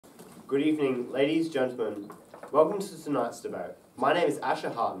Good evening, ladies, gentlemen. Welcome to tonight's debate. My name is Asher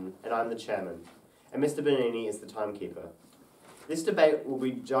Harton, and I'm the chairman, and Mr. Bonini is the timekeeper. This debate will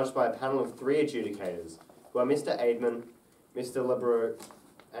be judged by a panel of 3 adjudicators, who are Mr. Aidman, Mr. Libero,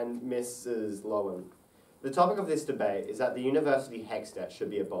 and Mrs. Lowen. The topic of this debate is that the university HECS debt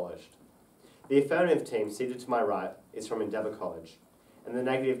should be abolished. The affirmative team seated to my right is from Endeavour College, and the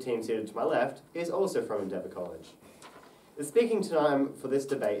negative team seated to my left is also from Endeavour College. The speaking time for this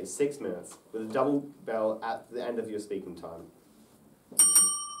debate is 6 minutes, with a double bell at the end of your speaking time.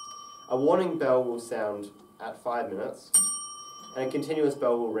 A warning bell will sound at 5 minutes, and a continuous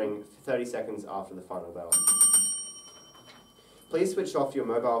bell will ring 30 seconds after the final bell. Please switch off your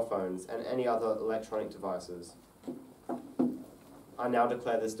mobile phones and any other electronic devices. I now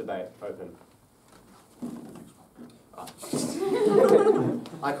declare this debate open.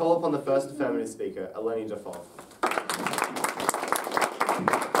 I call upon the first affirmative speaker, Eleni Defoe.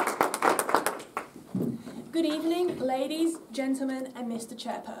 Good evening, ladies, gentlemen, and Mr.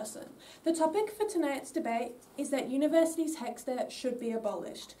 Chairperson. The topic for tonight's debate is that universities' HECS debt should be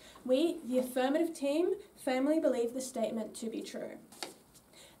abolished. We, the affirmative team, firmly believe the statement to be true.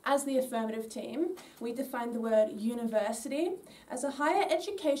 As the affirmative team, we define the word university as a higher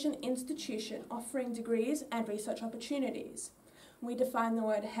education institution offering degrees and research opportunities. We define the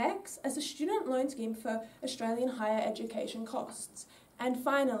word HECS as a student loan scheme for Australian higher education costs. And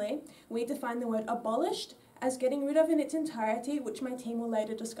finally, we define the word abolished as getting rid of in its entirety, which my team will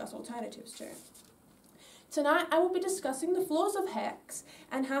later discuss alternatives to. Tonight, I will be discussing the flaws of HECS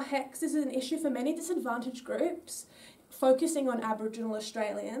and how HECS is an issue for many disadvantaged groups, focusing on Aboriginal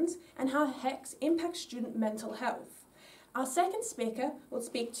Australians, and how HECS impacts student mental health. Our second speaker will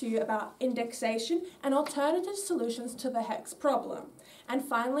speak to you about indexation and alternative solutions to the HECS problem. And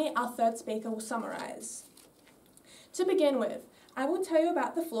finally, our third speaker will summarise. To begin with, I will tell you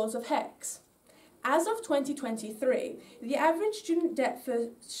about the flaws of HECS. As of 2023, the average student debt for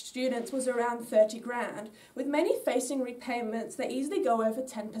students was around 30 grand, with many facing repayments that easily go over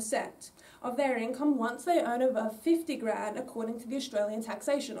 10% of their income once they earn above 50 grand, according to the Australian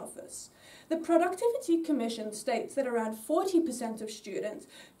Taxation Office. The Productivity Commission states that around 40% of students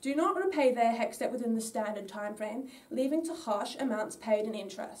do not repay their HECS debt within the standard timeframe, leading to harsh amounts paid in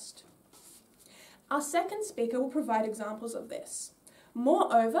interest. Our second speaker will provide examples of this.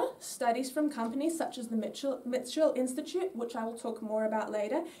 Moreover, studies from companies such as the Mitchell Institute, which I will talk more about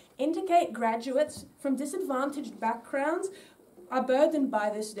later, indicate graduates from disadvantaged backgrounds are burdened by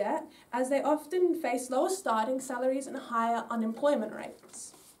this debt, as they often face lower starting salaries and higher unemployment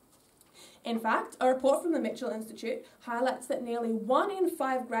rates. In fact, a report from the Mitchell Institute highlights that nearly 1 in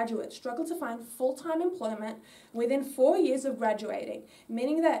 5 graduates struggle to find full-time employment within 4 years of graduating,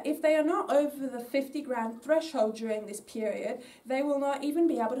 meaning that if they are not over the 50 grand threshold during this period, they will not even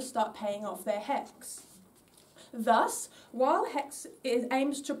be able to start paying off their HECS. Thus, while HECS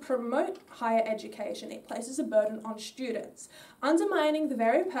aims to promote higher education, it places a burden on students, undermining the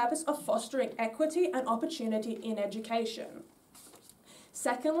very purpose of fostering equity and opportunity in education.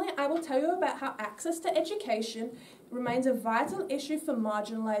 Secondly, I will tell you about how access to education remains a vital issue for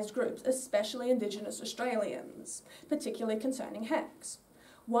marginalised groups, especially Indigenous Australians, particularly concerning HECS.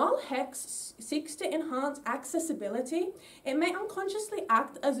 While HECS seeks to enhance accessibility, it may unconsciously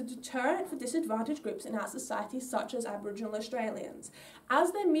act as a deterrent for disadvantaged groups in our society, such as Aboriginal Australians,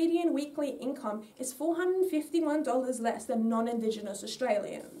 as their median weekly income is $451 less than non-Indigenous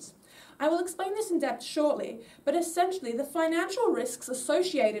Australians. I will explain this in depth shortly, but essentially the financial risks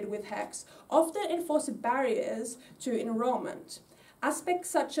associated with HECS often enforce barriers to enrolment.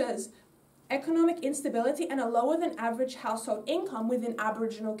 Aspects such as economic instability and a lower than average household income within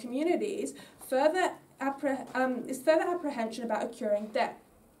Aboriginal communities is further apprehension about accruing debt.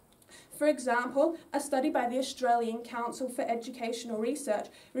 For example, a study by the Australian Council for Educational Research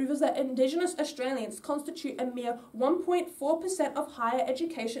reveals that Indigenous Australians constitute a mere 1.4% of higher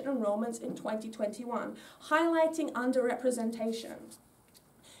education enrolments in 2021, highlighting underrepresentation.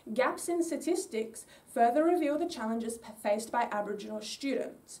 Gaps in statistics further reveal the challenges faced by Aboriginal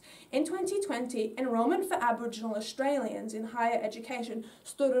students. In 2020, enrolment for Aboriginal Australians in higher education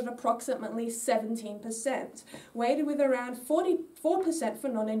stood at approximately 17%, weighted with around 44% for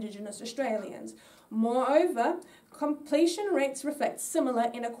non-Indigenous Australians. Moreover, completion rates reflect similar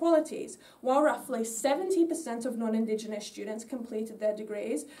inequalities. While roughly 70% of non-Indigenous students completed their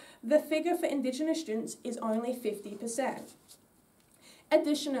degrees, the figure for Indigenous students is only 50%.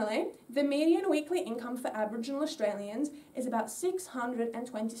 Additionally, the median weekly income for Aboriginal Australians is about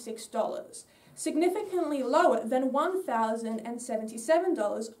 $626, significantly lower than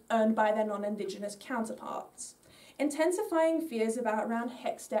 $1,077 earned by their non-Indigenous counterparts. intensifying fears around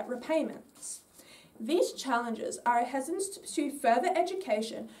HECS debt repayments. These challenges are a hesitance to pursue further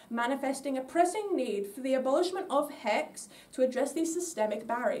education, manifesting a pressing need for the abolishment of HECS to address these systemic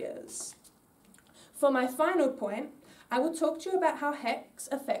barriers. For my final point, I will talk to you about how HECS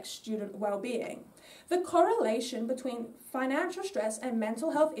affects student well-being. The correlation between financial stress and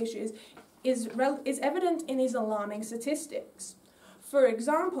mental health issues is evident in these alarming statistics. For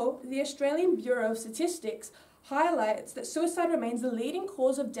example, the Australian Bureau of Statistics highlights that suicide remains the leading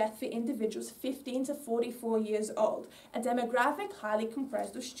cause of death for individuals 15 to 44 years old, a demographic highly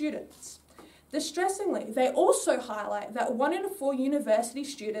comprised of students. Distressingly, they also highlight that 1 in 4 university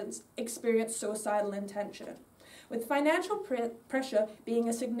students experience suicidal intention, with financial pressure being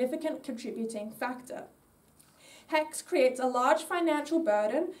a significant contributing factor. HECS creates a large financial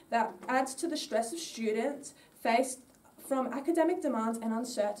burden that adds to the stress of students faced from academic demands and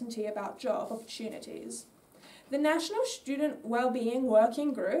uncertainty about job opportunities. The National Student Wellbeing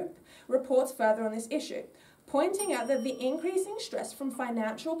Working Group reports further on this issue, pointing out that the increasing stress from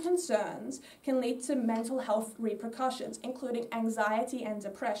financial concerns can lead to mental health repercussions, including anxiety and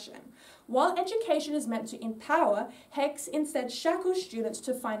depression. While education is meant to empower, HECS instead shackles students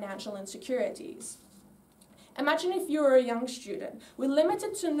to financial insecurities. Imagine if you were a young student with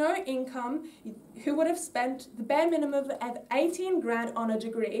limited to no income who would have spent the bare minimum of 18 grand on a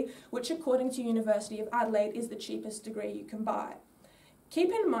degree, which according to University of Adelaide is the cheapest degree you can buy.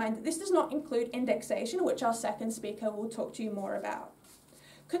 Keep in mind that this does not include indexation, which our second speaker will talk to you more about.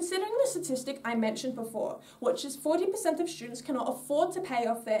 Considering the statistic I mentioned before, which is 40% of students cannot afford to pay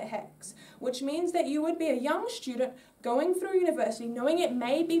off their HECS, which means that you would be a young student going through university knowing it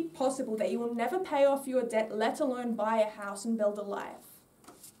may be possible that you will never pay off your debt, let alone buy a house and build a life.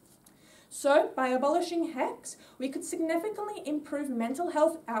 So, by abolishing HECS, we could significantly improve mental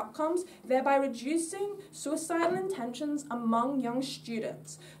health outcomes, thereby reducing suicidal intentions among young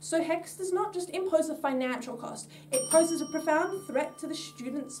students. So HECS does not just impose a financial cost, it poses a profound threat to the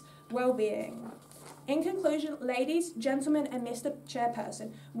students' well-being. In conclusion, ladies, gentlemen, and Mr.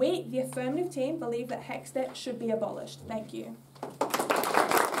 Chairperson, we, the affirmative team, believe that HECS debt should be abolished. Thank you.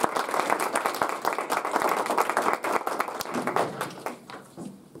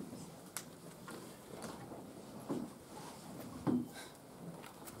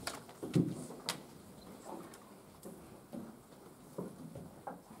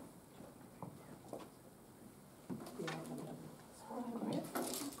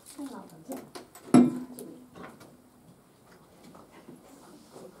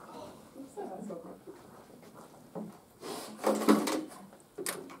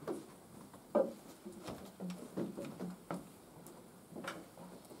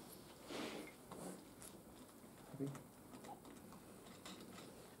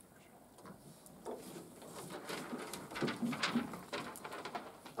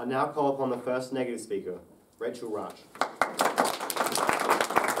 I now call upon the first negative speaker, Rachel Rush.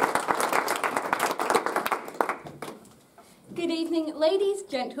 Good evening, ladies,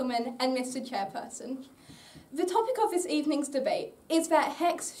 gentlemen, and Mr. Chairperson. The topic of this evening's debate is that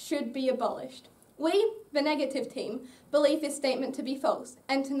HECS should be abolished. We, the negative team, believe this statement to be false,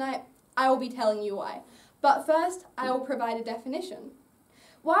 and tonight I will be telling you why. But first, I will provide a definition.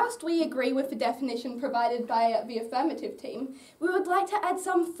 Whilst we agree with the definition provided by the affirmative team, we would like to add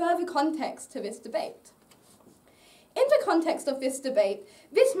some further context to this debate. In the context of this debate,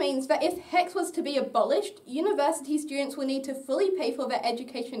 this means that if HECS was to be abolished, university students will need to fully pay for their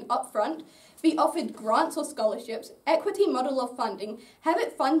education upfront, be offered grants or scholarships, equity model of funding, have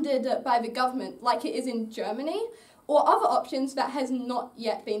it funded by the government like it is in Germany, or other options that has not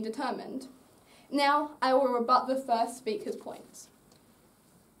yet been determined. Now, I will rebut the first speaker's points.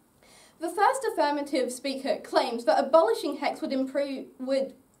 The first affirmative speaker claims that abolishing HECS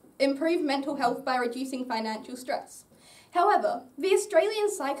would improve mental health by reducing financial stress. However, the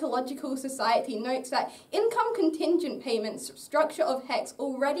Australian Psychological Society notes that income contingent payments structure of HECS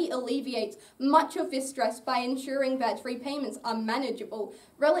already alleviates much of this stress by ensuring that repayments are manageable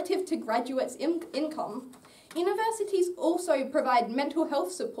relative to graduates' income. Universities also provide mental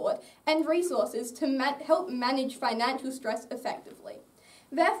health support and resources to help manage financial stress effectively.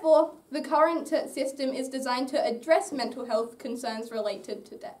 Therefore, the current system is designed to address mental health concerns related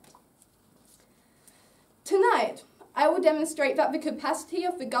to debt. Tonight, I will demonstrate that the capacity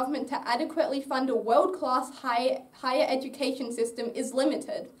of the government to adequately fund a world-class higher education system is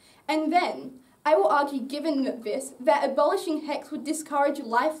limited, and then I will argue, given this, that abolishing HECS would discourage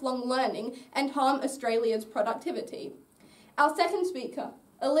lifelong learning and harm Australia's productivity. Our second speaker,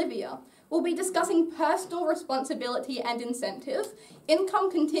 Olivia, will be discussing personal responsibility and incentive,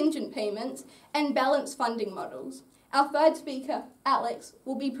 income contingent payments, and balanced funding models. Our third speaker, Alex,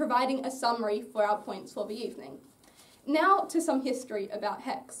 will be providing a summary for our points for the evening. Now to some history about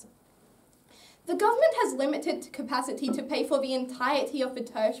HECS. The government has limited capacity to pay for the entirety of the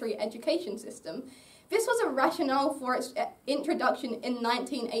tertiary education system. This was a rationale for its introduction in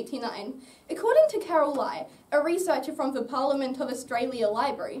 1989. According to Carol Lai, a researcher from the Parliament of Australia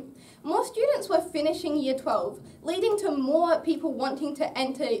Library, more students were finishing Year 12, leading to more people wanting to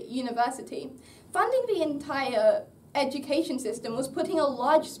enter university. Funding the entire education system was putting a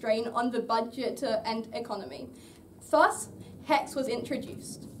large strain on the budget and economy. Thus, HECS was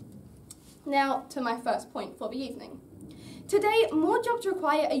introduced. Now to my first point for the evening. Today, more jobs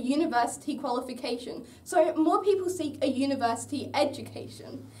require a university qualification, so more people seek a university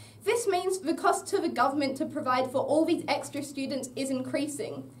education. This means the cost to the government to provide for all these extra students is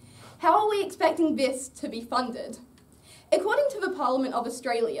increasing. How are we expecting this to be funded? According to the Parliament of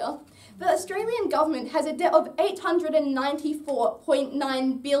Australia, the Australian government has a debt of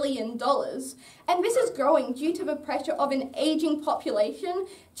 $894.9 billion, and this is growing due to the pressure of an ageing population,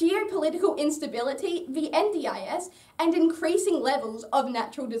 geopolitical instability, the NDIS, and increasing levels of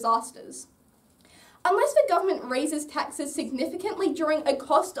natural disasters. Unless the government raises taxes significantly during a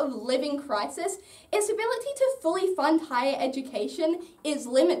cost of living crisis, its ability to fully fund higher education is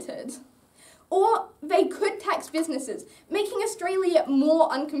limited. Or they could tax businesses, making Australia more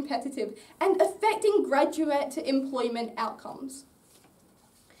uncompetitive and affecting graduate employment outcomes.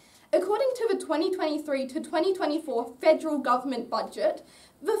 According to the 2023 to 2024 federal government budget,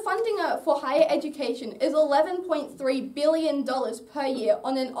 the funding for higher education is $11.3 billion per year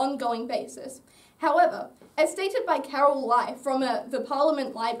on an ongoing basis. However, as stated by Carol Lai from the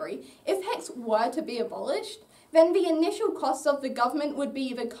Parliament Library, if HECS were to be abolished, then the initial costs of the government would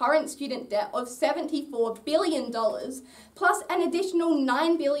be the current student debt of $74 billion, plus an additional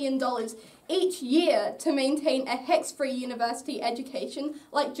 $9 billion each year to maintain a HECS-free university education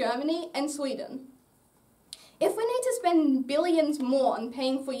like Germany and Sweden. If we need to spend billions more on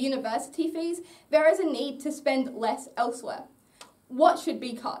paying for university fees, there is a need to spend less elsewhere. What should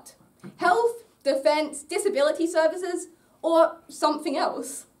be cut? Health, defence, disability services, or something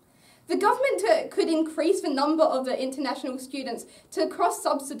else? The government could increase the number of the international students to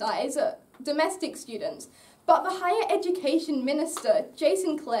cross-subsidise domestic students, but the Higher Education Minister,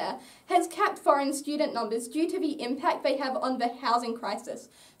 Jason Clare, has capped foreign student numbers due to the impact they have on the housing crisis,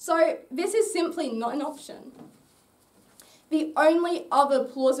 so this is simply not an option. The only other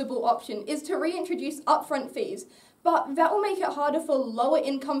plausible option is to reintroduce upfront fees, but that will make it harder for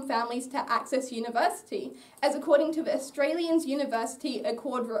lower-income families to access university, as according to the Australians University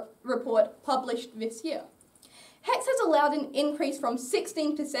Accord report published this year. HECS has allowed an increase from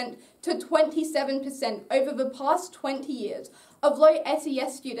 16% to 27% over the past 20 years of low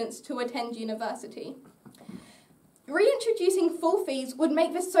SES students to attend university. Reintroducing full fees would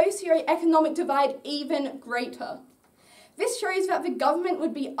make the socio-economic divide even greater. This shows that the government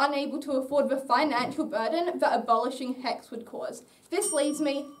would be unable to afford the financial burden that abolishing HECS would cause. This leads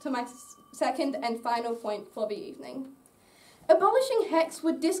me to my second and final point for the evening. Abolishing HECS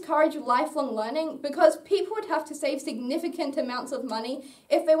would discourage lifelong learning because people would have to save significant amounts of money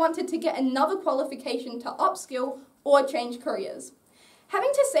if they wanted to get another qualification to upskill or change careers.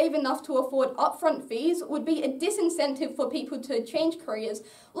 Having to save enough to afford upfront fees would be a disincentive for people to change careers,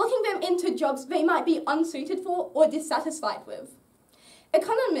 locking them into jobs they might be unsuited for or dissatisfied with.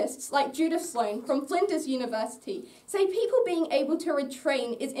 Economists like Judith Sloan from Flinders University say people being able to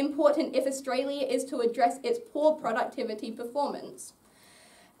retrain is important if Australia is to address its poor productivity performance.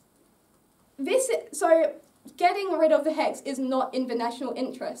 So getting rid of the HECS is not in the national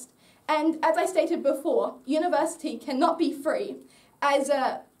interest. And as I stated before, university cannot be free, as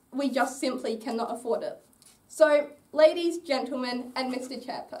we just simply cannot afford it. So, ladies, gentlemen, and Mr.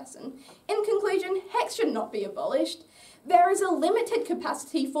 Chairperson, in conclusion, HECS should not be abolished. There is a limited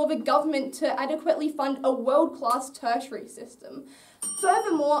capacity for the government to adequately fund a world-class tertiary system.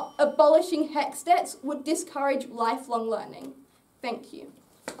 Furthermore, abolishing HECS debts would discourage lifelong learning. Thank you.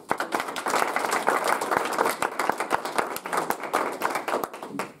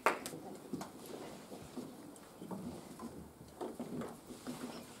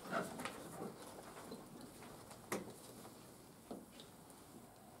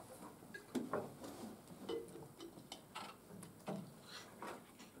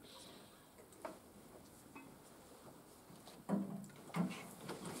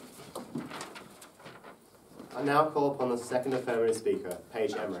 I now call upon the second affirmative speaker,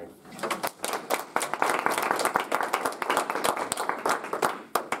 Paige Emery.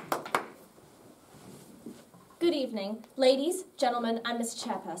 Good evening, ladies, gentlemen, and Mr.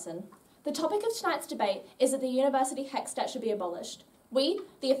 Chairperson. The topic of tonight's debate is that the university HECS debt should be abolished. We,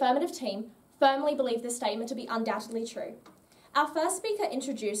 the affirmative team, firmly believe this statement to be undoubtedly true. Our first speaker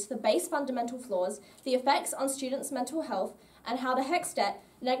introduced the base fundamental flaws, the effects on students' mental health, and how the HECS debt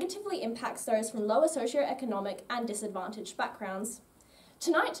negatively impacts those from lower socioeconomic and disadvantaged backgrounds.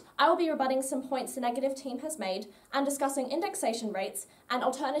 Tonight, I will be rebutting some points the negative team has made and discussing indexation rates and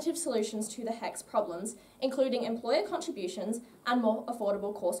alternative solutions to the HECS problems, including employer contributions and more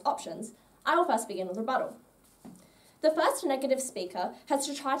affordable course options. I will first begin with rebuttal. The first negative speaker has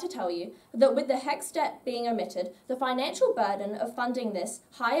to try to tell you that with the HECS debt being omitted, the financial burden of funding this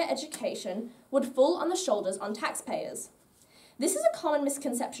higher education would fall on the shoulders on taxpayers. This is a common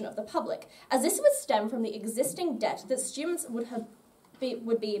misconception of the public, as this would stem from the existing debt that students would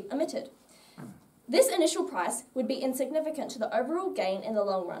be omitted. This initial price would be insignificant to the overall gain in the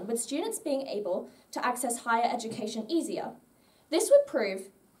long run, with students being able to access higher education easier. This would prove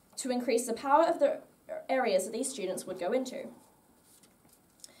to increase the power of the areas that these students would go into.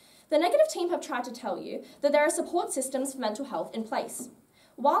 The negative team have tried to tell you that there are support systems for mental health in place.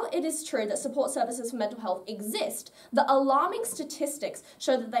 While it is true that support services for mental health exist, the alarming statistics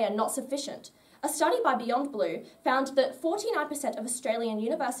show that they are not sufficient. A study by Beyond Blue found that 49% of Australian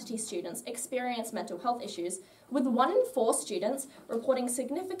university students experience mental health issues, with 1 in 4 students reporting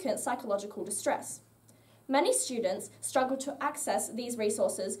significant psychological distress. Many students struggle to access these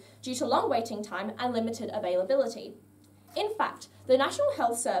resources due to long waiting time and limited availability. In fact, the National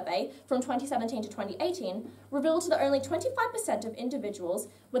Health Survey from 2017 to 2018 revealed that only 25% of individuals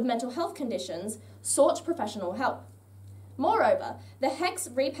with mental health conditions sought professional help. Moreover, the HECS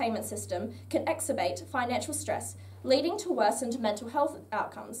repayment system can exacerbate financial stress, leading to worsened mental health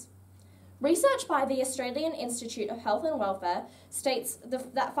outcomes. Research by the Australian Institute of Health and Welfare states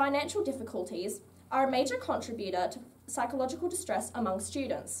that financial difficulties are a major contributor to psychological distress among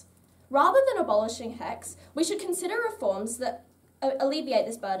students. Rather than abolishing HECS, we should consider reforms that alleviate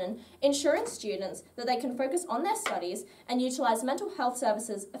this burden, ensuring students that they can focus on their studies and utilise mental health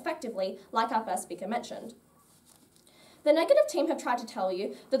services effectively, like our first speaker mentioned. The negative team have tried to tell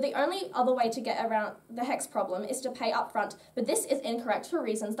you that the only other way to get around the HECS problem is to pay upfront, but this is incorrect for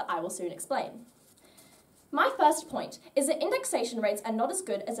reasons that I will soon explain. My first point is that indexation rates are not as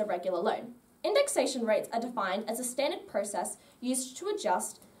good as a regular loan. Indexation rates are defined as a standard process used to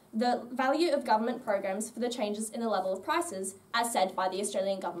adjust the value of government programs for the changes in the level of prices, as said by the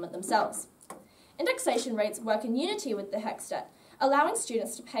Australian government themselves. Indexation rates work in unity with the HECS debt, allowing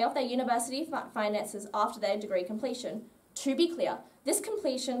students to pay off their university finances after their degree completion. To be clear, this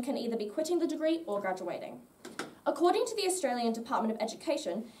completion can either be quitting the degree or graduating. According to the Australian Department of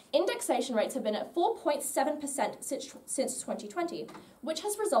Education, indexation rates have been at 4.7% since 2020, which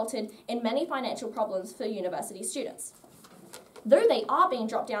has resulted in many financial problems for university students. Though they are being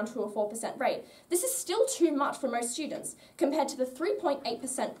dropped down to a 4% rate, this is still too much for most students, compared to the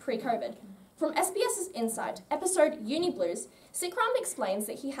 3.8% pre-COVID. From SBS's Insight, episode Uni Blues, Sikram explains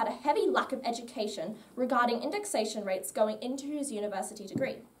that he had a heavy lack of education regarding indexation rates going into his university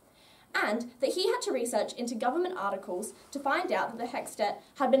degree, and that he had to research into government articles to find out that the HECS debt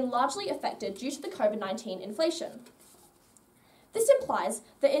had been largely affected due to the COVID-19 inflation. This implies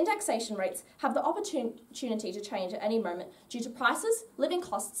that indexation rates have the opportunity to change at any moment due to prices, living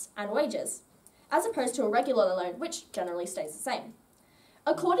costs, and wages, as opposed to a regular loan, which generally stays the same.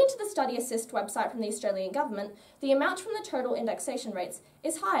 According to the Study Assist website from the Australian Government, the amount from the total indexation rates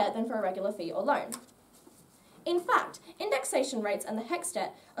is higher than for a regular fee or loan. In fact, indexation rates and the HECS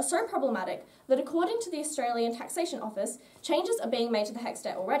debt are so problematic that according to the Australian Taxation Office, changes are being made to the HECS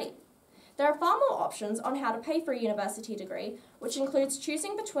debt already. There are far more options on how to pay for a university degree, which includes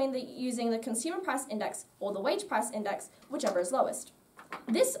choosing between using the Consumer Price Index or the Wage Price Index, whichever is lowest.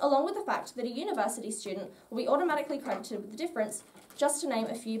 This, along with the fact that a university student will be automatically credited with the difference, just to name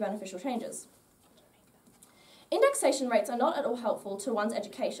a few beneficial changes. Indexation rates are not at all helpful to one's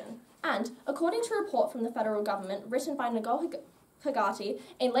education, and, according to a report from the federal government written by Nicole Hagati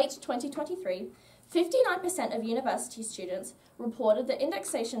in late 2023, 59% of university students reported that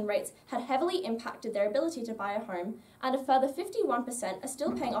indexation rates had heavily impacted their ability to buy a home, and a further 51% are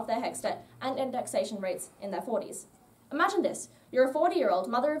still paying off their HECS debt and indexation rates in their 40s. Imagine this, you're a 40-year-old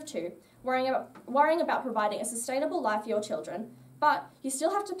mother of 2, worrying about providing a sustainable life for your children, but you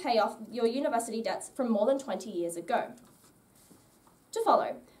still have to pay off your university debts from more than 20 years ago. To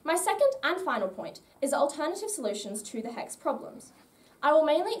follow, my second and final point is alternative solutions to the HECS problems. I will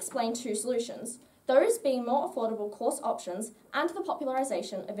mainly explain 2 solutions, those being more affordable course options and the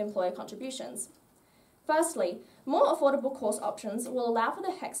popularisation of employer contributions. Firstly, more affordable course options will allow for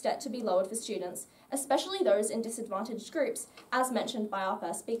the HECS debt to be lowered for students, especially those in disadvantaged groups, as mentioned by our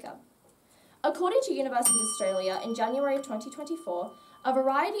first speaker. According to Universities Australia in January 2024, a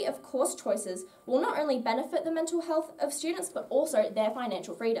variety of course choices will not only benefit the mental health of students but also their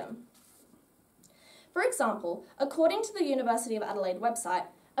financial freedom. For example, according to the University of Adelaide website,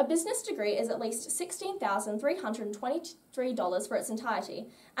 a business degree is at least $16,323 for its entirety,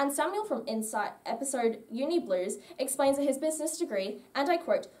 and Samuel from Insight episode Uni Blues explains that his business degree, and I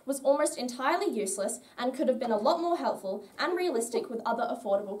quote, was almost entirely useless and could have been a lot more helpful and realistic with other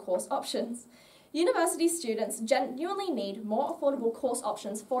affordable course options. University students genuinely need more affordable course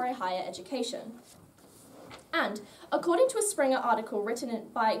options for a higher education. And, according to a Springer article written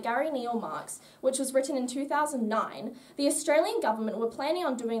by Gary Neil Marks, which was written in 2009, the Australian government were planning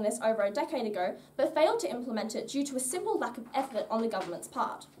on doing this over a decade ago, but failed to implement it due to a simple lack of effort on the government's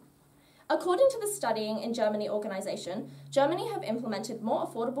part. According to the Studying in Germany organisation, Germany have implemented more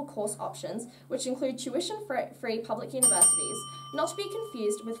affordable course options, which include tuition-free public universities, not to be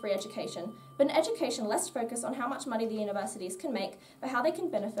confused with free education, but an education less focused on how much money the universities can make, but how they can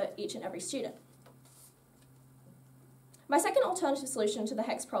benefit each and every student. My second alternative solution to the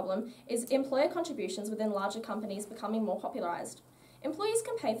HECS problem is employer contributions within larger companies becoming more popularised. Employees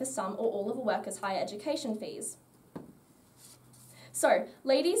can pay for some or all of a worker's higher education fees. So,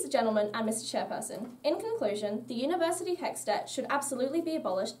 ladies, gentlemen, and Mr. Chairperson, in conclusion, the university HECS debt should absolutely be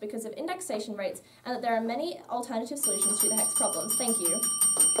abolished because of indexation rates and that there are many alternative solutions to the HECS problems. Thank you.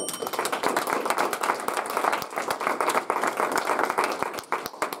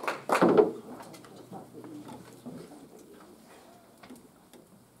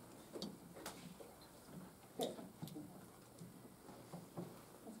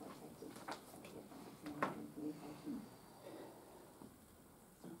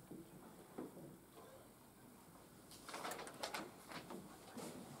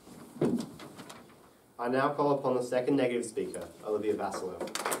 I now call upon the second negative speaker, Olivia Vassallo.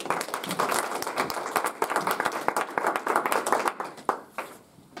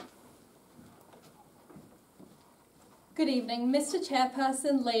 Good evening, Mr.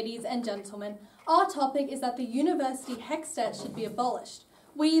 Chairperson, ladies and gentlemen. Our topic is that the university HECS debt should be abolished.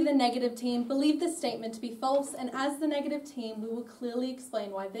 We, the negative team, believe this statement to be false, and as the negative team, we will clearly explain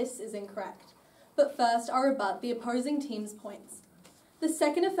why this is incorrect. But first, I'll rebut the opposing team's points. The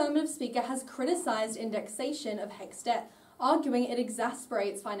second affirmative speaker has criticised indexation of HECS debt, arguing it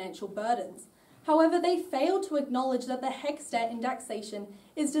exasperates financial burdens. However, they fail to acknowledge that the HECS debt indexation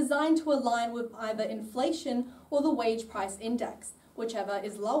is designed to align with either inflation or the wage price index, whichever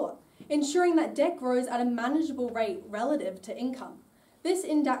is lower, ensuring that debt grows at a manageable rate relative to income. This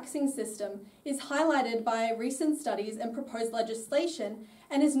indexing system is highlighted by recent studies and proposed legislation,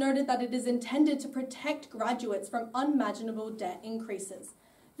 and is noted that it is intended to protect graduates from unimaginable debt increases.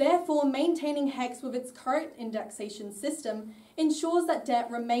 Therefore, maintaining HECS with its current indexation system ensures that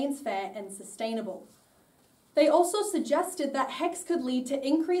debt remains fair and sustainable. They also suggested that HECS could lead to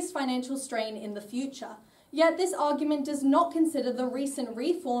increased financial strain in the future, yet this argument does not consider the recent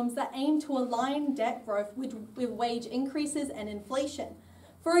reforms that aim to align debt growth with wage increases and inflation.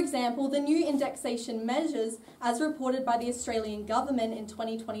 For example, the new indexation measures, as reported by the Australian government in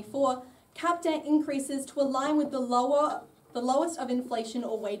 2024, cap debt increases to align with the lowest of inflation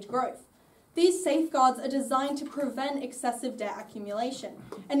or wage growth. These safeguards are designed to prevent excessive debt accumulation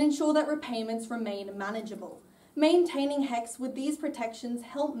and ensure that repayments remain manageable. Maintaining HECS with these protections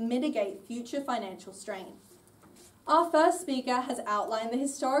help mitigate future financial strain. Our first speaker has outlined the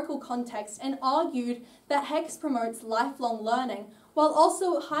historical context and argued that HECS promotes lifelong learning, while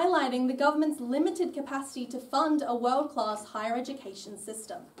also highlighting the government's limited capacity to fund a world-class higher education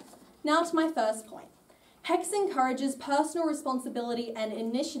system. Now to my first point. HECS encourages personal responsibility and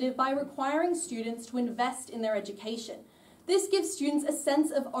initiative by requiring students to invest in their education. This gives students a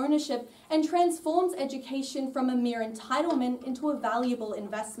sense of ownership and transforms education from a mere entitlement into a valuable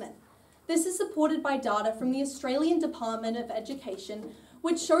investment. This is supported by data from the Australian Department of Education,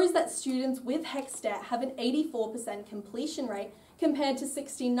 which shows that students with HECS debt have an 84% completion rate compared to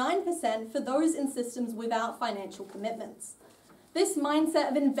 69% for those in systems without financial commitments. This mindset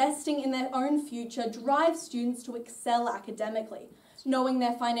of investing in their own future drives students to excel academically, knowing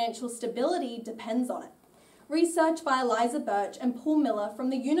their financial stability depends on it. Research by Eliza Birch and Paul Miller from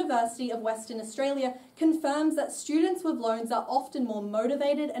the University of Western Australia confirms that students with loans are often more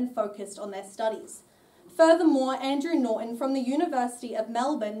motivated and focused on their studies. Furthermore, Andrew Norton from the University of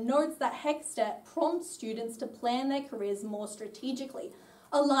Melbourne notes that HECS debt prompts students to plan their careers more strategically,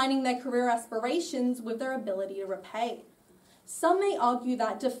 aligning their career aspirations with their ability to repay. Some may argue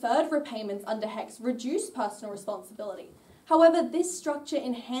that deferred repayments under HECS reduce personal responsibility. However, this structure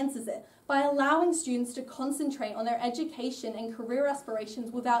enhances it by allowing students to concentrate on their education and career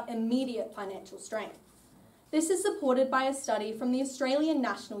aspirations without immediate financial strain. This is supported by a study from the Australian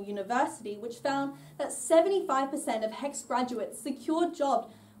National University, which found that 75% of HECS graduates secured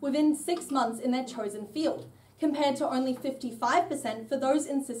jobs within 6 months in their chosen field, compared to only 55% for those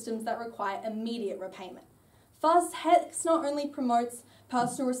in systems that require immediate repayment. Thus, HECS not only promotes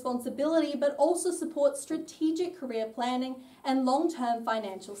personal responsibility, but also supports strategic career planning and long-term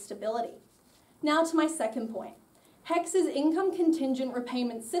financial stability. Now to my second point. HECS's income contingent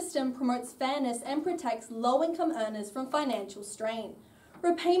repayment system promotes fairness and protects low-income earners from financial strain.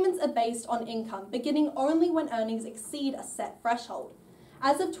 Repayments are based on income, beginning only when earnings exceed a set threshold.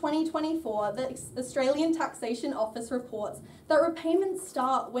 As of 2024, the Australian Taxation Office reports that repayments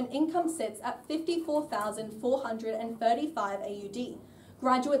start when income sits at 54,435 AUD.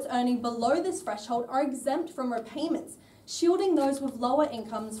 Graduates earning below this threshold are exempt from repayments, shielding those with lower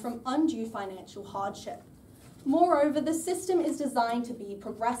incomes from undue financial hardship. Moreover, the system is designed to be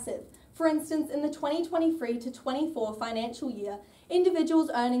progressive. For instance, in the 2023 to 24 financial year,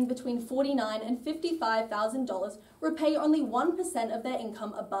 individuals earning between $49,000 and $55,000 repay only 1% of their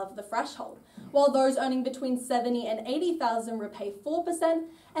income above the threshold, while those earning between $70,000 and $80,000 repay 4%,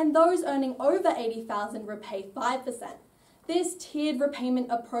 and those earning over $80,000 repay 5%. This tiered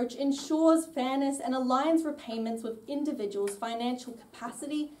repayment approach ensures fairness and aligns repayments with individuals' financial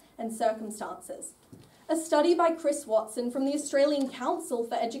capacity and circumstances. A study by Chris Watson from the Australian Council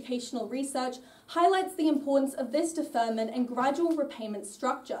for Educational Research highlights the importance of this deferment and gradual repayment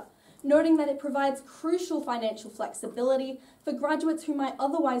structure, noting that it provides crucial financial flexibility for graduates who might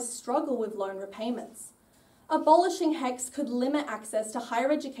otherwise struggle with loan repayments. Abolishing HECS could limit access to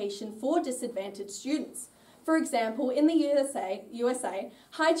higher education for disadvantaged students. For example, in the USA,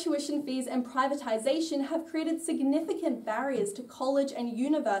 high tuition fees and privatisation have created significant barriers to college and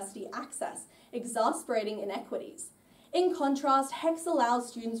university access, exacerbating inequities. In contrast, HECS allows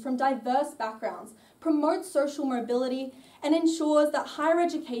students from diverse backgrounds, promotes social mobility, and ensures that higher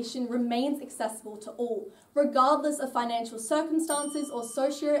education remains accessible to all, regardless of financial circumstances or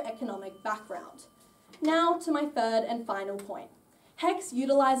socio-economic background. Now to my third and final point. HECS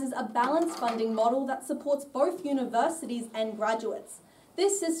utilises a balanced funding model that supports both universities and graduates.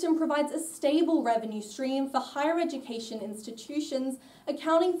 This system provides a stable revenue stream for higher education institutions,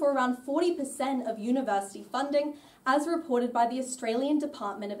 accounting for around 40% of university funding, as reported by the Australian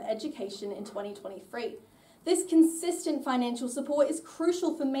Department of Education in 2023. This consistent financial support is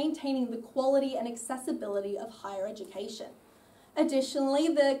crucial for maintaining the quality and accessibility of higher education. Additionally,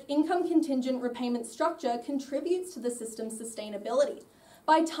 the income contingent repayment structure contributes to the system's sustainability.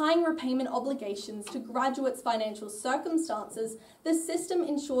 By tying repayment obligations to graduates' financial circumstances, the system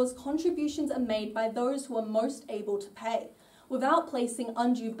ensures contributions are made by those who are most able to pay, without placing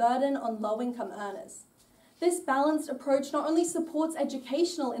undue burden on low-income earners. This balanced approach not only supports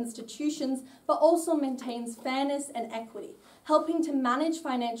educational institutions, but also maintains fairness and equity, helping to manage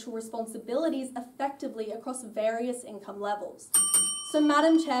financial responsibilities effectively across various income levels. So,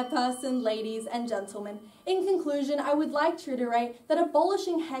 Madam Chairperson, ladies and gentlemen, in conclusion, I would like to reiterate that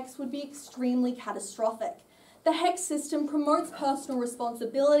abolishing HECS would be extremely catastrophic. The HECS system promotes personal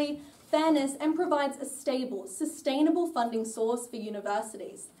responsibility, fairness, and provides a stable, sustainable funding source for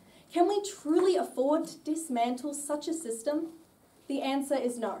universities. Can we truly afford to dismantle such a system? The answer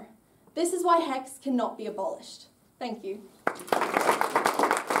is no. This is why HECS cannot be abolished. Thank you.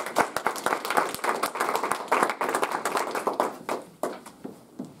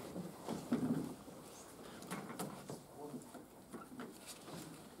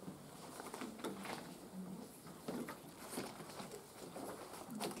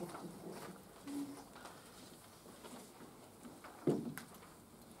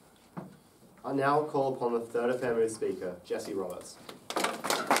 I now call upon the third affirmative speaker, Jessie Roberts.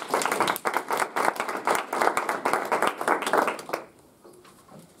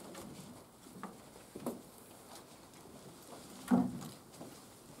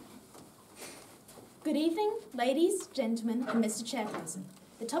 Good evening, ladies, gentlemen, and Mr. Chairperson.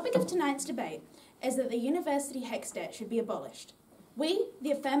 The topic of tonight's debate is that the university HECS debt should be abolished. We,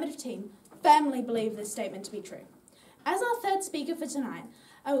 the affirmative team, firmly believe this statement to be true. As our third speaker for tonight,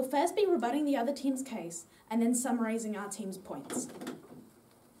 I will first be rebutting the other team's case and then summarising our team's points.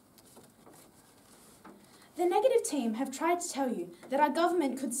 The negative team have tried to tell you that our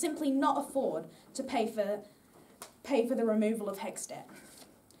government could simply not afford to pay for the removal of HECS debt.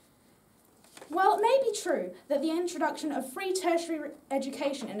 While it may be true that the introduction of free tertiary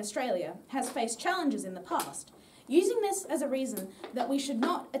education in Australia has faced challenges in the past, using this as a reason that we should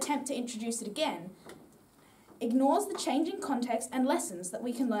not attempt to introduce it again ignores the changing context and lessons that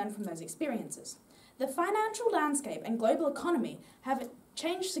we can learn from those experiences. The financial landscape and global economy have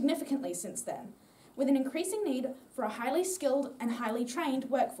changed significantly since then, with an increasing need for a highly skilled and highly trained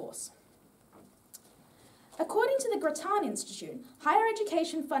workforce. According to the Grattan Institute, higher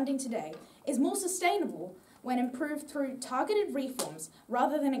education funding today is more sustainable when improved through targeted reforms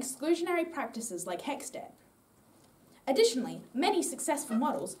rather than exclusionary practices like HECS debt. Additionally, many successful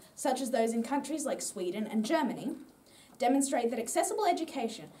models, such as those in countries like Sweden and Germany, demonstrate that accessible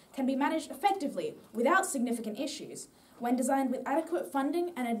education can be managed effectively without significant issues when designed with adequate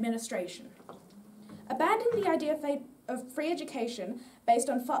funding and administration. Abandoning the idea of free education based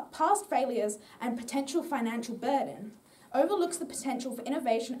on past failures and potential financial burden overlooks the potential for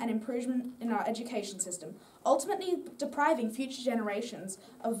innovation and improvement in our education system, ultimately depriving future generations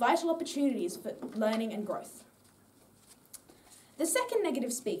of vital opportunities for learning and growth. The second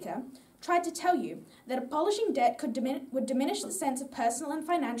negative speaker tried to tell you that abolishing debt would diminish the sense of personal and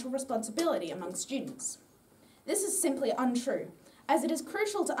financial responsibility among students. This is simply untrue, as it is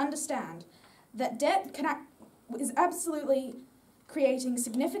crucial to understand that debt is absolutely creating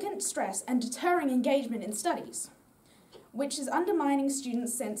significant stress and deterring engagement in studies, which is undermining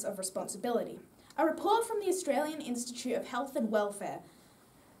students' sense of responsibility. A report from the Australian Institute of Health and Welfare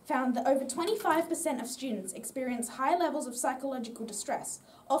found that over 25% of students experience high levels of psychological distress,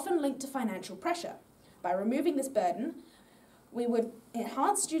 often linked to financial pressure. By removing this burden, we would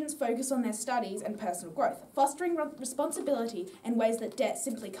enhance students' focus on their studies and personal growth, fostering responsibility in ways that debt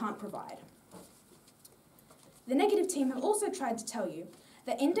simply can't provide. The negative team have also tried to tell you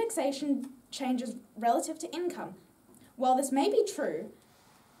that indexation changes relative to income. While this may be true,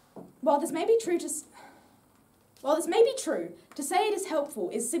 to say it is helpful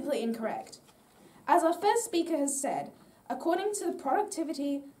is simply incorrect. As our first speaker has said, according to the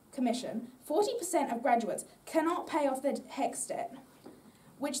Productivity Commission, 40% of graduates cannot pay off their HECS debt,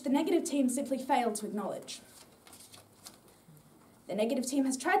 which the negative team simply failed to acknowledge. The negative team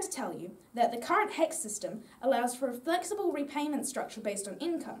has tried to tell you that the current HECS system allows for a flexible repayment structure based on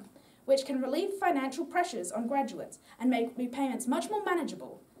income, which can relieve financial pressures on graduates and make repayments much more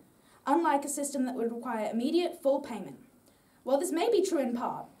manageable, unlike a system that would require immediate full payment. While this may be true in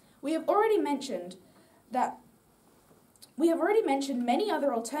part, we have already mentioned many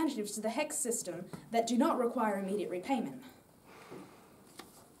other alternatives to the HECS system that do not require immediate repayment.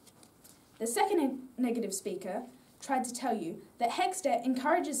 The second negative speaker tried to tell you that HECS debt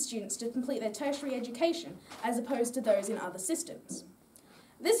encourages students to complete their tertiary education as opposed to those in other systems.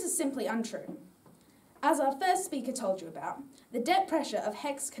 This is simply untrue. As our first speaker told you about, the debt pressure of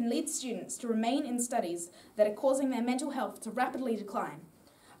HECS can lead students to remain in studies that are causing their mental health to rapidly decline,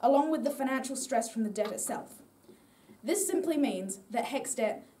 along with the financial stress from the debt itself. This simply means that HECS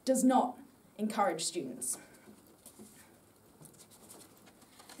debt does not encourage students.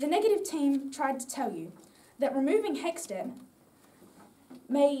 The negative team tried to tell you that removing HECS debt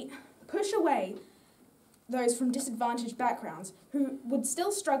may push away those from disadvantaged backgrounds who would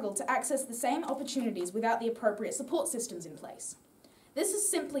still struggle to access the same opportunities without the appropriate support systems in place. This is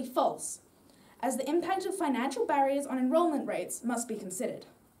simply false, as the impact of financial barriers on enrolment rates must be considered.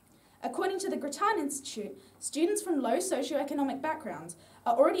 According to the Grattan Institute, students from low socioeconomic backgrounds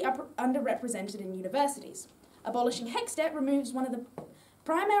are already underrepresented in universities. Abolishing HECS debt removes one of the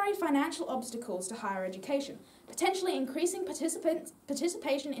primary financial obstacles to higher education, potentially increasing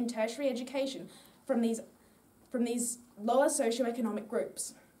participation in tertiary education from these lower socioeconomic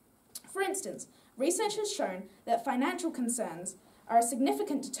groups. For instance, research has shown that financial concerns are a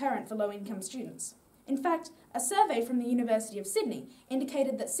significant deterrent for low-income students. In fact, a survey from the University of Sydney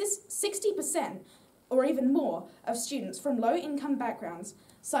indicated that 60% or even more of students from low-income backgrounds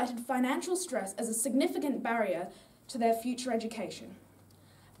cited financial stress as a significant barrier to their future education.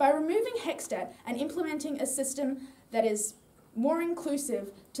 By removing HECS debt and implementing a system that is more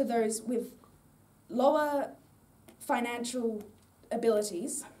inclusive to those with lower financial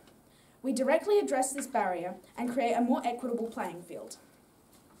abilities, we directly address this barrier and create a more equitable playing field.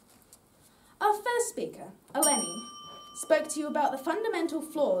 Our first speaker, Eleni, spoke to you about the fundamental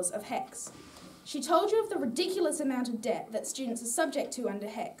flaws of HECS. She told you of the ridiculous amount of debt that students are subject to under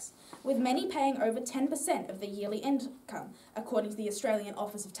HECS, with many paying over 10% of their yearly income, according to the Australian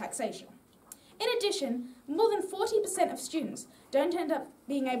Office of Taxation. In addition, more than 40% of students don't end up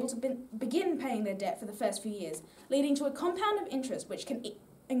being able to begin paying their debt for the first few years, leading to a compound of interest which can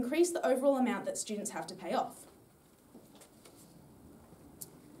increase the overall amount that students have to pay off.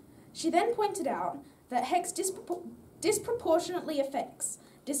 She then pointed out that HECS disproportionately affects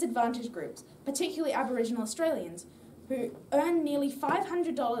disadvantaged groups, particularly Aboriginal Australians, who earn nearly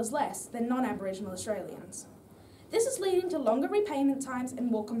 $500 less than non-Aboriginal Australians. This is leading to longer repayment times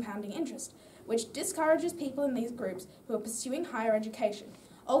and more compounding interest, which discourages people in these groups who are pursuing higher education,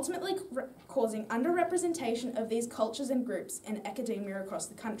 ultimately causing underrepresentation of these cultures and groups in academia across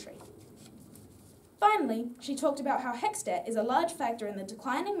the country. Finally, she talked about how HECS debt is a large factor in the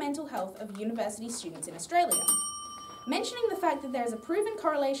declining mental health of university students in Australia. Mentioning the fact that there is a proven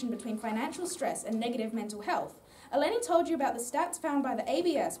correlation between financial stress and negative mental health, Eleni told you about the stats found by the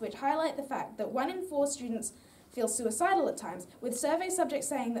ABS which highlight the fact that 1 in 4 students feel suicidal at times, with survey subjects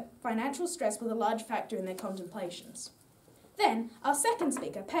saying that financial stress was a large factor in their contemplations. Then, our second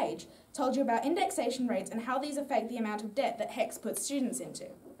speaker, Paige, told you about indexation rates and how these affect the amount of debt that HECS puts students into.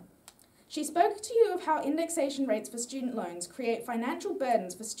 She spoke to you of how indexation rates for student loans create financial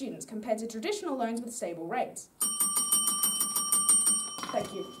burdens for students compared to traditional loans with stable rates.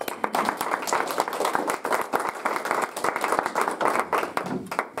 Thank you.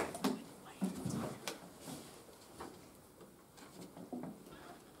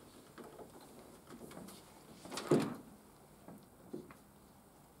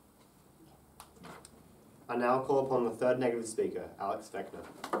 I now call upon the third negative speaker, Alex Fechner.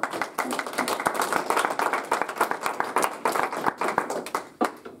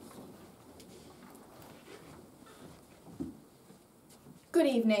 Good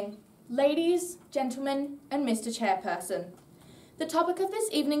evening, ladies, gentlemen, and Mr. Chairperson. The topic of this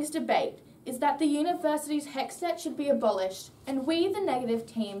evening's debate is that the university's HECS debt should be abolished, and we, the negative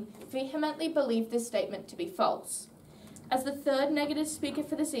team, vehemently believe this statement to be false. As the third negative speaker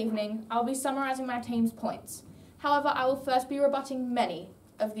for this evening, I'll be summarising my team's points. However, I will first be rebutting many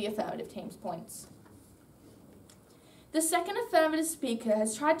of the affirmative team's points. The second affirmative speaker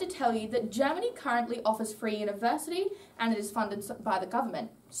has tried to tell you that Germany currently offers free university and it is funded by the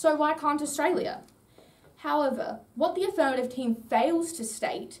government, so why can't Australia? However, what the affirmative team fails to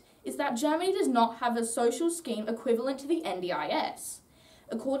state is that Germany does not have a social scheme equivalent to the NDIS.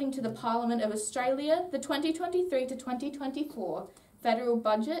 According to the Parliament of Australia, the 2023 to 2024 federal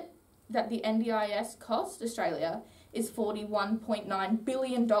budget that the NDIS cost Australia is $41.9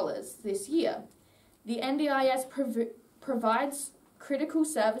 billion this year. The NDIS provides critical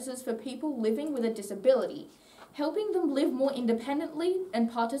services for people living with a disability, helping them live more independently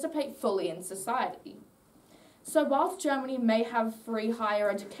and participate fully in society. So whilst Germany may have free higher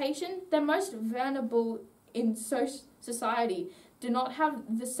education, their most vulnerable in society do not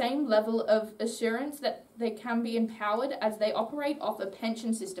have the same level of assurance that they can be empowered as they operate off a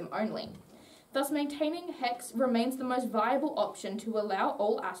pension system only. Thus, maintaining HECS remains the most viable option to allow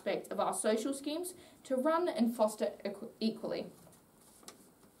all aspects of our social schemes to run and foster equally.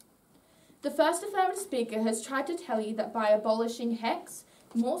 The first affirmative speaker has tried to tell you that by abolishing HECS,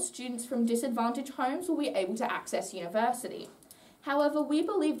 more students from disadvantaged homes will be able to access university. However, we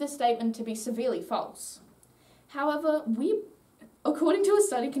believe this statement to be severely false. However, according to a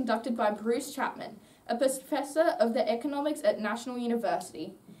study conducted by Bruce Chapman, a professor of the economics at National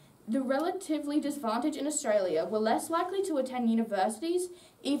University, the relatively disadvantaged in Australia were less likely to attend universities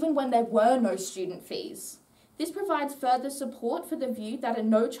even when there were no student fees. This provides further support for the view that a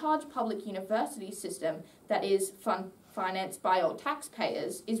no-charge public university system that is financed by all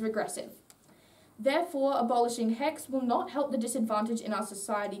taxpayers is regressive. Therefore, abolishing HECS will not help the disadvantaged in our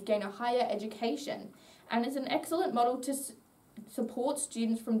society gain a higher education, and is an excellent model to support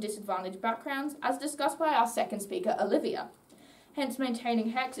students from disadvantaged backgrounds, as discussed by our second speaker, Olivia. Hence,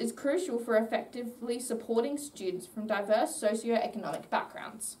 maintaining HECS is crucial for effectively supporting students from diverse socio-economic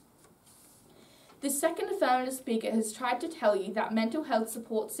backgrounds. The second affirmative speaker has tried to tell you that mental health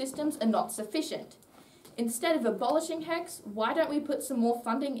support systems are not sufficient. Instead of abolishing HECS, why don't we put some more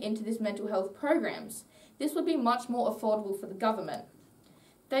funding into these mental health programs? This would be much more affordable for the government.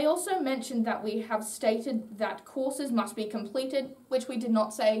 They also mentioned that we have stated that courses must be completed, which we did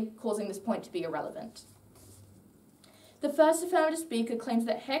not say, causing this point to be irrelevant. The first affirmative speaker claims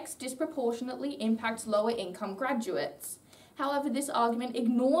that HECS disproportionately impacts lower income graduates. However, this argument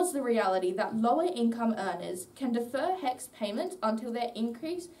ignores the reality that lower income earners can defer HECS payments until their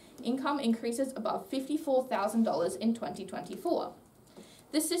income increases above $54,000 in 2024.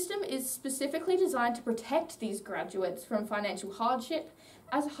 The system is specifically designed to protect these graduates from financial hardship,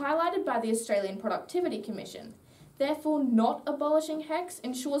 as highlighted by the Australian Productivity Commission. Therefore, not abolishing HECS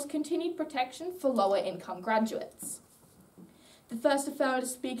ensures continued protection for lower income graduates. The first affirmative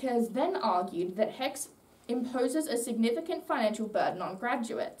speaker has then argued that HECS imposes a significant financial burden on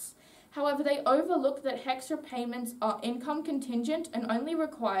graduates. However, they overlook that HECS repayments are income contingent and only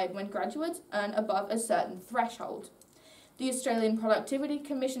required when graduates earn above a certain threshold. The Australian Productivity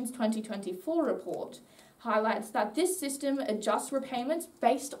Commission's 2024 report highlights that this system adjusts repayments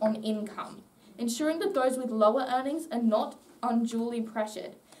based on income. ensuring that those with lower earnings are not unduly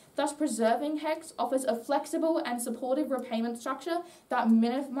pressured. Thus, preserving HECS offers a flexible and supportive repayment structure that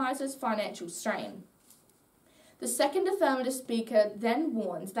minimises financial strain. The second affirmative speaker then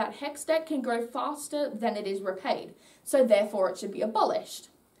warns that HECS debt can grow faster than it is repaid, so therefore it should be abolished.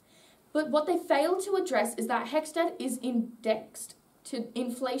 But what they fail to address is that HECS debt is indexed to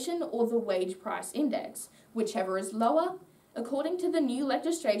inflation or the wage price index, whichever is lower, according to the new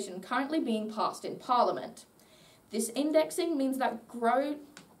legislation currently being passed in Parliament. This indexing means that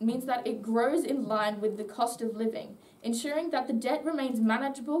it grows in line with the cost of living, ensuring that the debt remains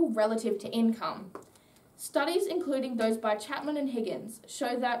manageable relative to income. Studies, including those by Chapman and Higgins,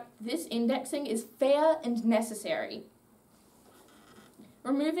 show that this indexing is fair and necessary.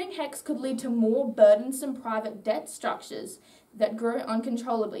 Removing HECS could lead to more burdensome private debt structures that grow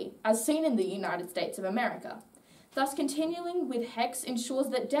uncontrollably, as seen in the United States of America. Thus, continuing with HECS ensures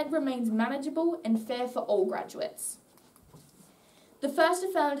that debt remains manageable and fair for all graduates. The first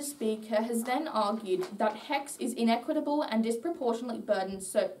affirmative speaker has then argued that HECS is inequitable and disproportionately burdens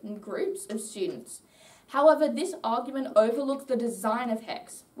certain groups of students. However, this argument overlooks the design of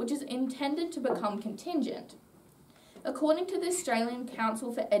HECS, which is intended to become contingent. According to the Australian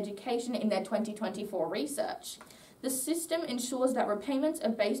Council for Education in their 2024 research, the system ensures that repayments are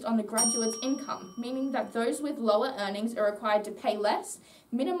based on the graduate's income, meaning that those with lower earnings are required to pay less,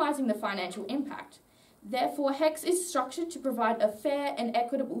 minimising the financial impact. Therefore, HECS is structured to provide a fair and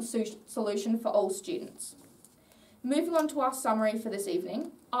equitable solution for all students. Moving on to our summary for this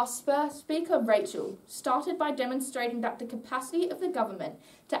evening, our first speaker, Rachel, started by demonstrating that the capacity of the government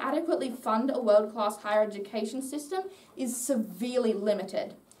to adequately fund a world-class higher education system is severely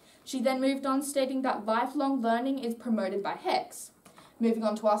limited. She then moved on, stating that lifelong learning is promoted by HECS. Moving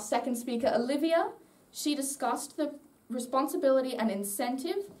on to our second speaker, Olivia, she discussed the responsibility and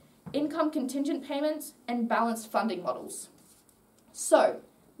incentive, income contingent payments, and balanced funding models. So,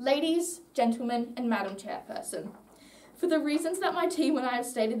 ladies, gentlemen, and Madam Chairperson, for the reasons that my team and I have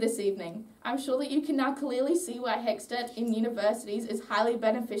stated this evening, I'm sure that you can now clearly see why HECS debt in universities is highly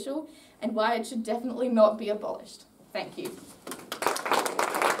beneficial and why it should definitely not be abolished. Thank you.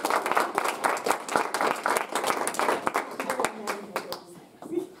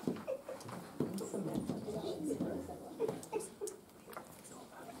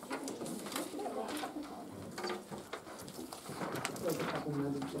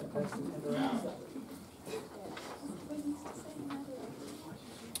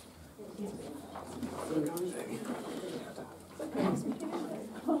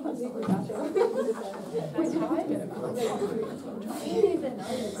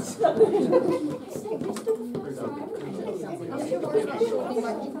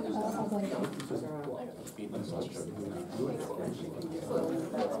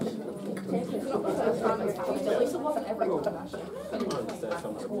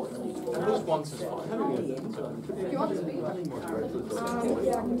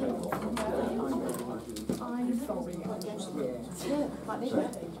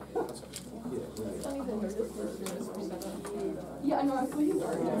 Yeah, I know. I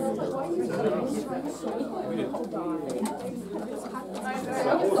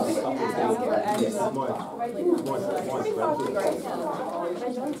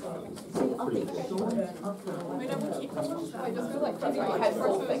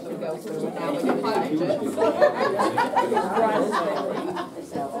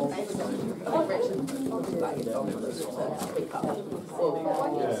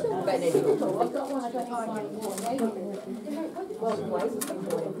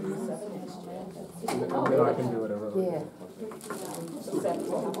can do whatever. Yeah.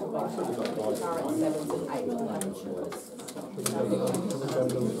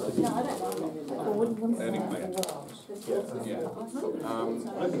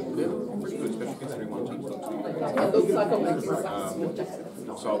 Pretty good, especially considering one team's got two.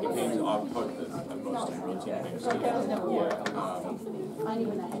 So I'll be keen to, I hope that most of the team next year.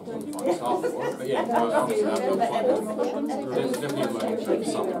 But yeah, obviously I've got fun. There's definitely a learning curve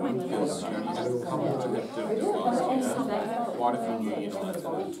supplement because you only have a couple to have to do last year. Quite a few new year nights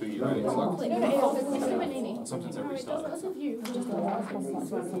and 2 year ratings. Sometimes every start.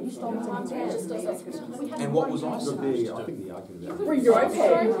 And what was I supposed to do? Were your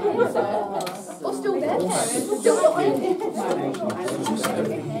parents? Or still their parents? Still your own parents?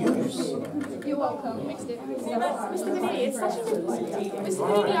 You're welcome. Mr. Benini, it's such a good Mr.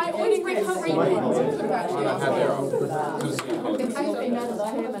 Benini, I always bring home readings.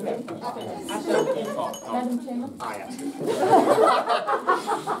 Madam Chairman?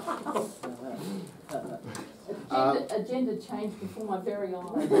 Agenda changed before my very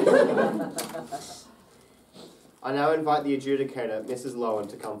eyes. I now invite the adjudicator, Mrs. Lowen,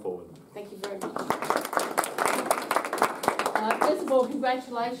 to come forward. Thank you very much. First of all,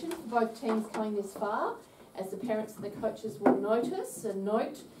 congratulations for both teams coming this far. As the parents and the coaches will notice and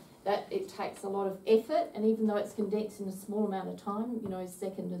note that it takes a lot of effort, and even though it's condensed in a small amount of time, you know,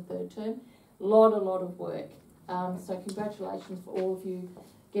 second and third term, a lot of work. So congratulations for all of you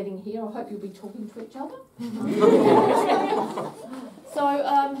getting here. I hope you'll be talking to each other. So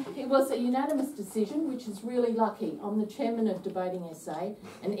it was a unanimous decision, which is really lucky. I'm the chairman of Debating SA,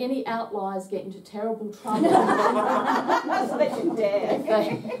 and any outliers get into terrible trouble.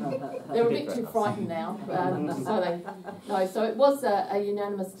 They're a bit too frightened now. So it was a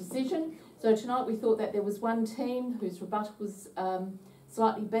unanimous decision. So tonight we thought that there was one team whose rebuttal was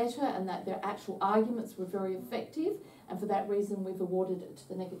slightly better and that their actual arguments were very effective, and for that reason we've awarded it to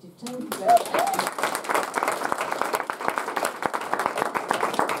the negative team.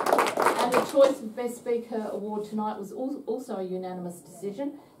 And the choice of Best Speaker award tonight was also a unanimous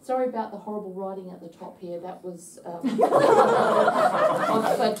decision. Sorry about the horrible writing at the top here, that was,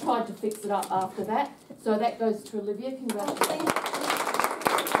 I've tried to fix it up after that. So that goes to Olivia, congratulations.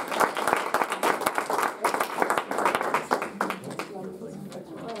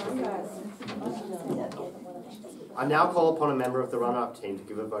 I now call upon a member of the run-up team to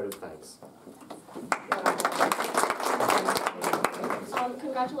give a vote of thanks.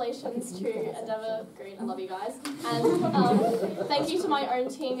 Congratulations to Endeavour, Green, I love you guys. And thank you to my own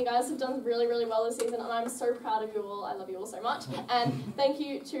team. You guys have done really, really well this season, and I'm so proud of you all. I love you all so much. And thank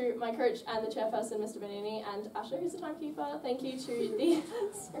you to my coach and the chairperson, Mr. Benini, and Asher, who's the timekeeper. Thank you to the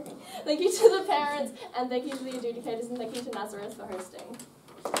thank you to the parents, and thank you to the adjudicators, and thank you to Nazareth for hosting.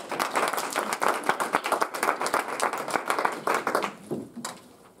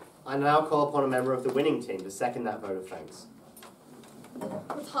 I now call upon a member of the winning team to second that vote of thanks.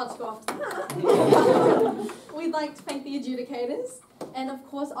 It's hard to go after that. We'd like to thank the adjudicators and, of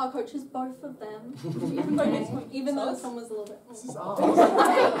course, our coaches, both of them, even though this one was a little bit...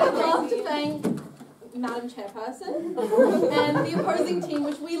 I'd love to thank Madam Chairperson and the opposing team,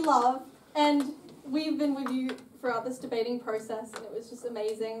 which we love, and we've been with you throughout this debating process, and it was just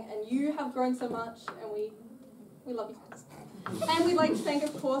amazing, and you have grown so much, and we love you guys. And we'd like to thank,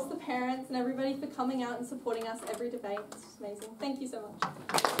 of course, the parents and everybody for coming out and supporting us every debate. It's just amazing. Thank you so much.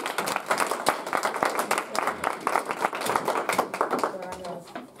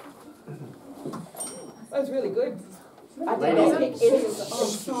 That was really good.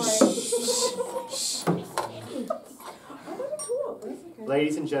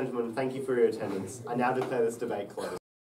 Ladies and gentlemen, thank you for your attendance. I now declare this debate closed.